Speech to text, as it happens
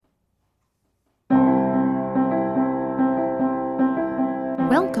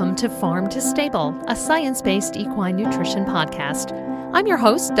Welcome to Farm to Stable, a science-based equine nutrition podcast. I'm your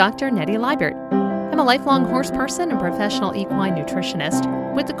host, Dr. Nettie Liebert. I'm a lifelong horse person and professional equine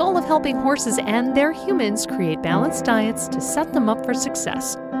nutritionist with the goal of helping horses and their humans create balanced diets to set them up for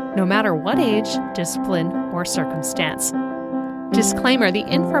success, no matter what age, discipline, or circumstance. Disclaimer, the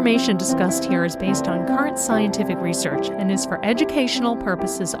information discussed here is based on current scientific research and is for educational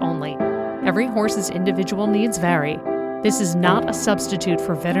purposes only. Every horse's individual needs vary. This is not a substitute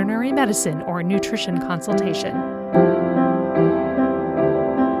for veterinary medicine or nutrition consultation.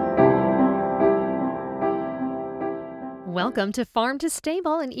 Welcome to Farm to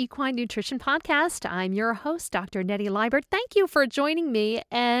Stable, an equine nutrition podcast. I'm your host, Dr. Nettie Liebert. Thank you for joining me.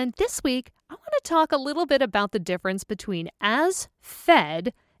 And this week, I want to talk a little bit about the difference between as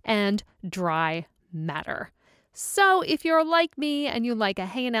fed and dry matter. So if you're like me and you like a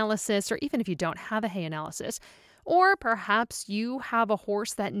hay analysis, or even if you don't have a hay analysis, or perhaps you have a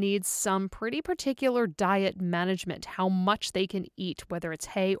horse that needs some pretty particular diet management, how much they can eat, whether it's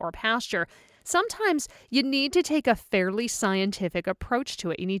hay or pasture, sometimes you need to take a fairly scientific approach to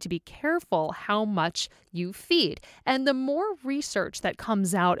it. You need to be careful how much you feed. And the more research that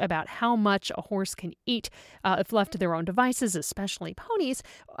comes out about how much a horse can eat if left to their own devices, especially ponies,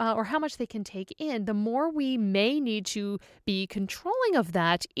 or how much they can take in, the more we may need to be controlling of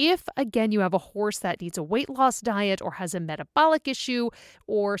that if, again, you have a horse that needs a weight loss diet or has a metabolic issue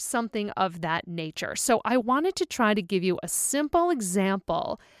or something of that nature. So I wanted to try to give you a simple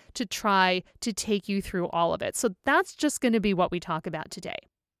example to try to take you through all of it. So that's just going to be what we talk about today.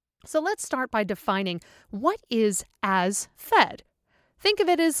 So let's start by defining what is as fed. Think of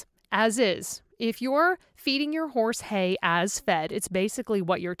it as is. If you're feeding your horse hay as fed, it's basically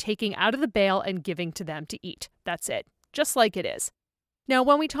what you're taking out of the bale and giving to them to eat. That's it, just like it is. Now,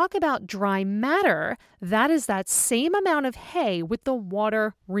 when we talk about dry matter, that is that same amount of hay with the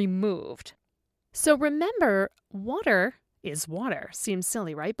water removed. So remember, water is water. Seems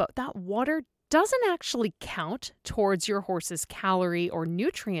silly, right? But that water doesn't actually count towards your horse's calorie or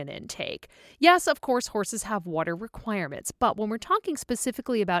nutrient intake. Yes, of course, horses have water requirements, but when we're talking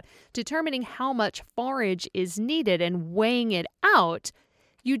specifically about determining how much forage is needed and weighing it out,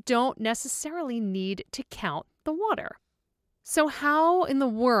 you don't necessarily need to count the water. So how in the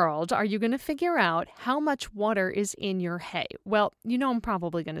world are you going to figure out how much water is in your hay? Well, you know I'm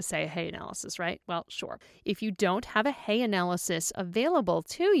probably going to say a hay analysis, right? Well, sure. If you don't have a hay analysis available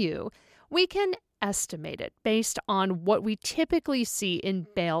to you, we can estimate it based on what we typically see in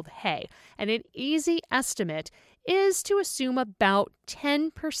baled hay. And an easy estimate is to assume about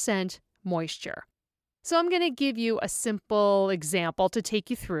 10% moisture. So I'm going to give you a simple example to take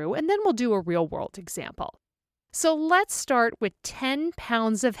you through, and then we'll do a real-world example. So let's start with 10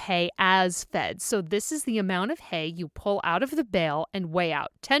 pounds of hay as fed. So this is the amount of hay you pull out of the bale and weigh out,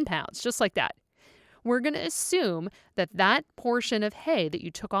 10 pounds, just like that. We're going to assume that that portion of hay that you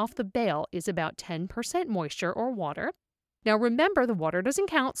took off the bale is about 10% moisture or water. Now remember, the water doesn't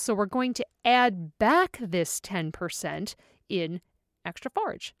count, so we're going to add back this 10% in extra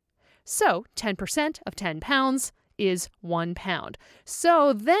forage. So 10% of 10 pounds is 1 pound.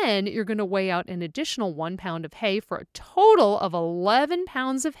 So then you're going to weigh out an additional 1 pound of hay for a total of 11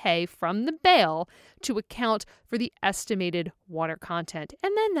 pounds of hay from the bale to account for the estimated water content.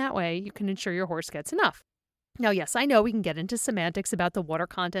 And then that way you can ensure your horse gets enough. Now, yes, I know we can get into semantics about the water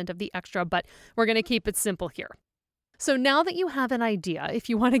content of the extra, but we're going to keep it simple here. So now that you have an idea, if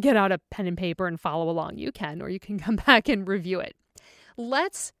you want to get out a pen and paper and follow along, you can, or you can come back and review it.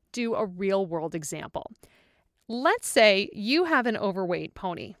 Let's do a real world example. Let's say you have an overweight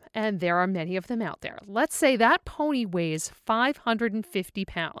pony, and there are many of them out there. Let's say that pony weighs 550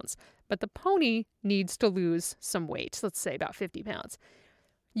 pounds, but the pony needs to lose some weight, let's say about 50 pounds.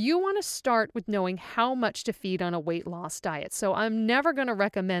 You want to start with knowing how much to feed on a weight loss diet. So I'm never going to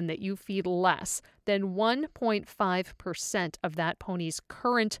recommend that you feed less than 1.5% of that pony's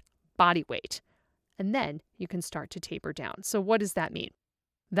current body weight. And then you can start to taper down. So what does that mean?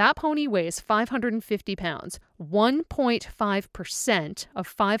 That pony weighs 550 pounds. 1.5% of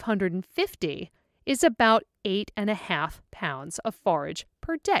 550 is about 8.5 pounds of forage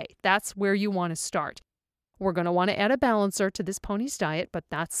per day. That's where you want to start. We're going to want to add a balancer to this pony's diet, but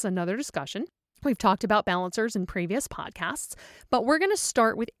that's another discussion. We've talked about balancers in previous podcasts, but we're going to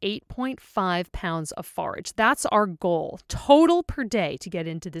start with 8.5 pounds of forage. That's our goal, total per day to get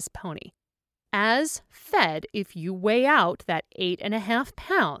into this pony. As fed, if you weigh out that 8.5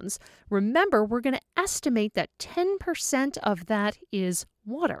 pounds, remember we're going to estimate that 10% of that is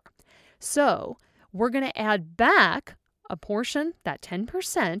water. So we're going to add back a portion, that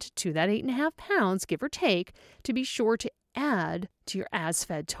 10%, to that 8.5 pounds, give or take, to be sure to add to your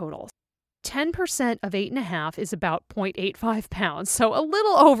as-fed total. 10% of 8.5 is about 0.85 pounds, so a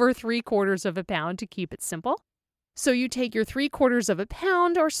little over 3/4 of a pound to keep it simple. So you take your 3/4 of a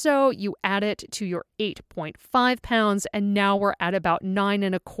pound or so, you add it to your 8.5 pounds, and now we're at about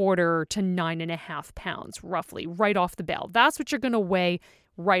 9.25 to 9.5 pounds, roughly, right off the bale. That's what you're going to weigh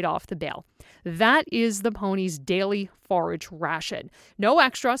right off the bale. That is the pony's daily forage ration. No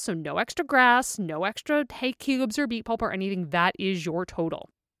extra, so no extra grass, no extra hay cubes or beet pulp or anything. That is your total.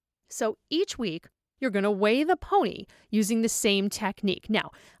 So each week, you're going to weigh the pony using the same technique.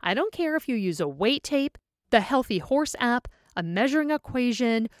 Now, I don't care if you use a weight tape, the Healthy Horse app, a measuring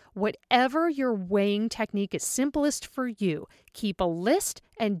equation, whatever your weighing technique is simplest for you. Keep a list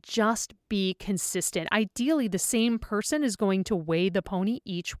and just be consistent. Ideally, the same person is going to weigh the pony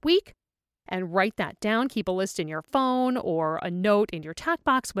each week, and write that down. Keep a list in your phone or a note in your tack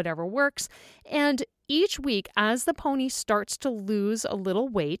box, whatever works. And each week, as the pony starts to lose a little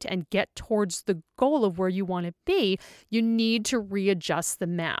weight and get towards the goal of where you want to be, you need to readjust the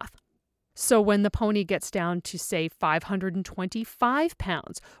math. So when the pony gets down to, say, 525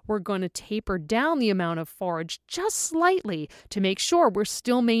 pounds, we're going to taper down the amount of forage just slightly to make sure we're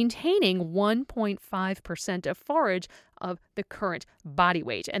still maintaining 1.5% of forage of the current body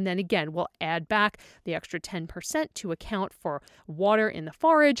weight. And then again, we'll add back the extra 10% to account for water in the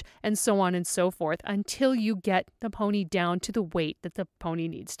forage and so on and so forth until you get the pony down to the weight that the pony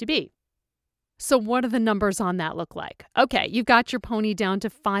needs to be. So what do the numbers on that look like? Okay, you've got your pony down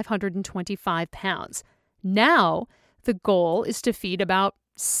to 525 pounds. Now, the goal is to feed about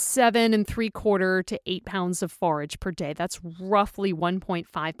 7.75 to 8 pounds of forage per day. That's roughly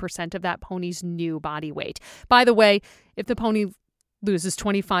 1.5% of that pony's new body weight. By the way, if the pony loses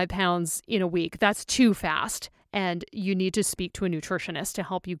 25 pounds in a week, that's too fast. And you need to speak to a nutritionist to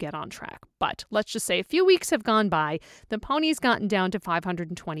help you get on track. But let's just say a few weeks have gone by, the pony's gotten down to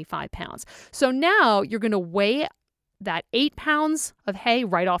 525 pounds. So now you're going to weigh that 8 pounds of hay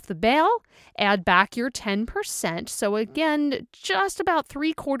right off the bale, add back your 10%. So again, just about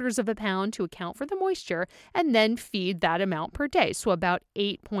 3/4 of a pound to account for the moisture, and then feed that amount per day. So about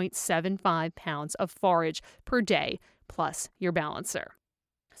 8.75 pounds of forage per day plus your balancer.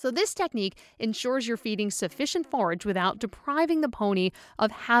 So this technique ensures you're feeding sufficient forage without depriving the pony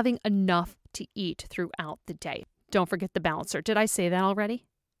of having enough to eat throughout the day. Don't forget the balancer. Did I say that already?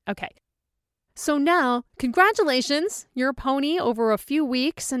 Okay. So now, congratulations! Your pony over a few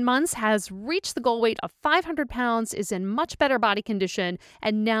weeks and months has reached the goal weight of 500 pounds, is in much better body condition,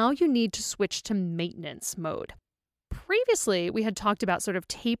 and now you need to switch to maintenance mode. Previously, we had talked about sort of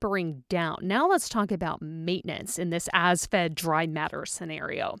tapering down. Now let's talk about maintenance in this as-fed dry matter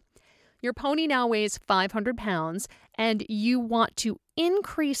scenario. Your pony now weighs 500 pounds, and you want to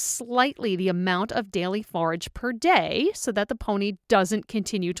increase slightly the amount of daily forage per day so that the pony doesn't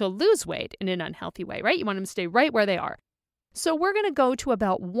continue to lose weight in an unhealthy way, right? You want them to stay right where they are. So we're going to go to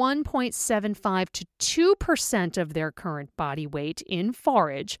about 1.75 to 2% of their current body weight in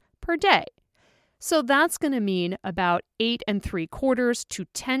forage per day. So that's going to mean about 8.75 to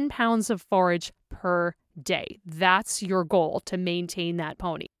 10 pounds of forage per day. That's your goal to maintain that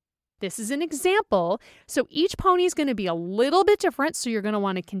pony. This is an example. So each pony is going to be a little bit different. So you're going to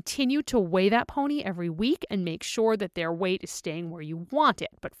want to continue to weigh that pony every week and make sure that their weight is staying where you want it.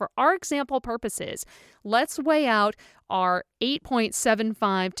 But for our example purposes, let's weigh out our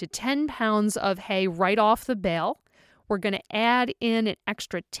 8.75 to 10 pounds of hay right off the bale. We're going to add in an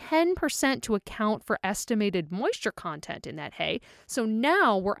extra 10% to account for estimated moisture content in that hay. So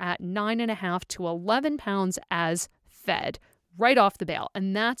now we're at 9.5 to 11 pounds as fed right off the bale.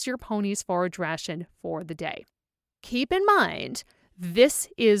 And that's your pony's forage ration for the day. Keep in mind, this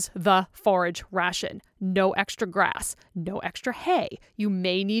is the forage ration. No extra grass, no extra hay. You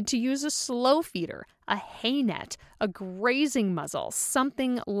may need to use a slow feeder, a hay net, a grazing muzzle,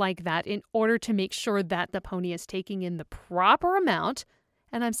 something like that in order to make sure that the pony is taking in the proper amount.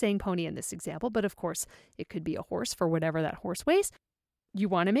 And I'm saying pony in this example, but of course it could be a horse for whatever that horse weighs. You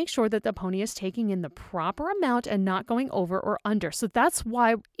want to make sure that the pony is taking in the proper amount and not going over or under. So that's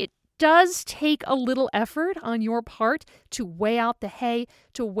why it does take a little effort on your part to weigh out the hay,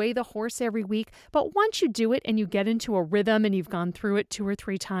 to weigh the horse every week. But once you do it and you get into a rhythm and you've gone through it 2 or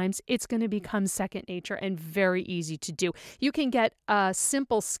 3 times, it's going to become second nature and very easy to do. You can get a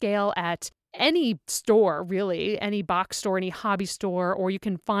simple scale at any store, really, any box store, any hobby store, or you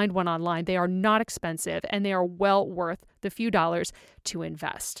can find one online. They are not expensive and they are well worth the few dollars to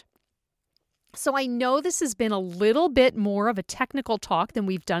invest. So I know this has been a little bit more of a technical talk than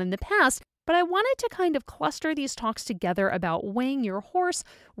we've done in the past, But I wanted to kind of cluster these talks together about weighing your horse,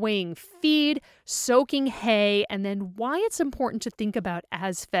 weighing feed, soaking hay, and then why it's important to think about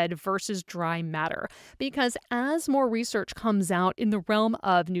as-fed versus dry matter. Because as more research comes out in the realm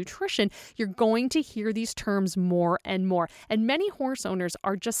of nutrition, you're going to hear these terms more and more. And many horse owners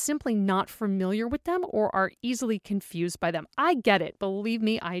are just simply not familiar with them or are easily confused by them. I get it. Believe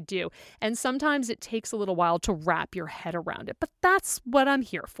me, I do. And sometimes it takes a little while to wrap your head around it. But that's what I'm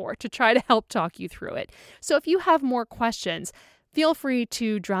here for, to try to help talk you through it. So if you have more questions, feel free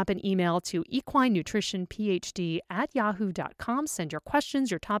to drop an email to equinenutritionphd@yahoo.com. Send your questions,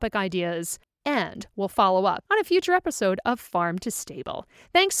 your topic ideas, and we'll follow up on a future episode of Farm to Stable.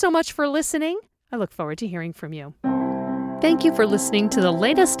 Thanks so much for listening. I look forward to hearing from you. Thank you for listening to the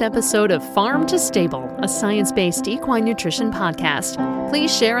latest episode of Farm to Stable, a science-based equine nutrition podcast.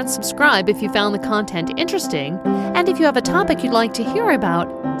 Please share and subscribe if you found the content interesting. And if you have a topic you'd like to hear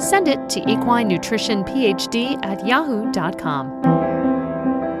about, send it to equinenutritionphd@yahoo.com.